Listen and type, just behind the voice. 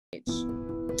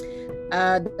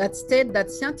that state that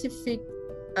scientific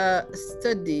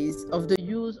studies of the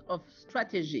use of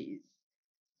strategies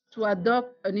to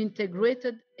adopt an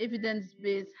integrated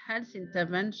evidence-based health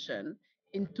intervention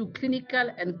into clinical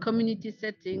and community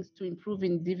settings to improve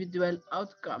individual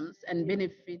outcomes and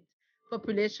benefit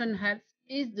population health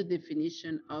is the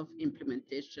definition of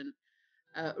implementation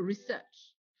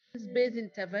research. Evidence-based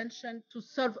intervention to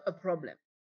solve a problem.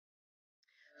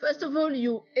 First of all,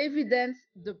 you evidence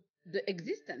the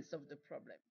existence of the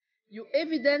problem. You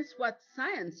evidence what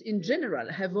science in general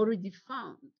have already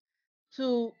found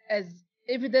as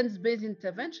evidence-based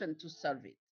intervention to solve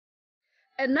it.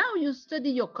 And now you study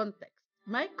your context.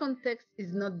 My context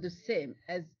is not the same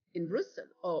as in Brussels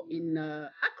or in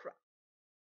Accra.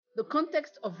 The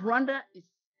context of Rwanda is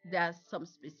there's some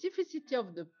specificity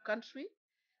of the country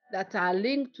that are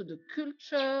linked to the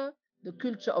culture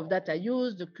of data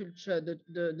use, the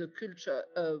culture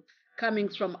coming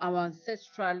from our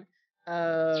ancestral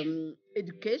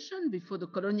education before the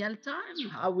colonial time,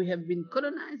 how we have been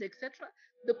colonized, etc.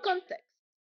 The context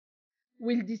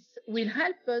will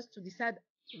help us to decide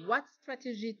what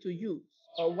strategy to use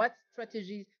or what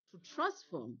strategy to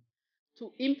transform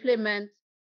to implement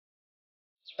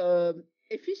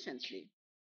efficiently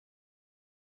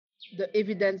the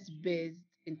evidence-based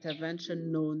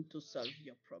intervention known to solve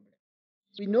your problem.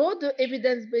 We know the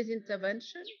evidence-based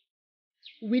intervention.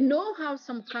 We know how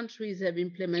some countries have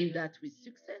implemented that with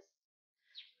success.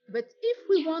 But if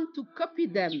we want to copy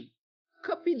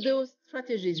those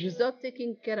strategies without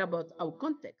taking care about our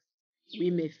context, we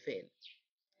may fail.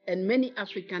 And many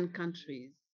African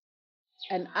countries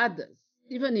and others,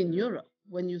 even in Europe,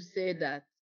 when you say that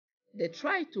they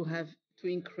try to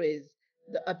increase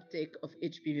the uptake of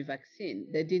HPV vaccine,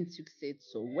 they didn't succeed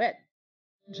so well,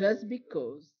 just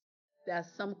because there are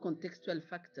some contextual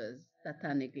factors that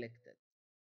are neglected.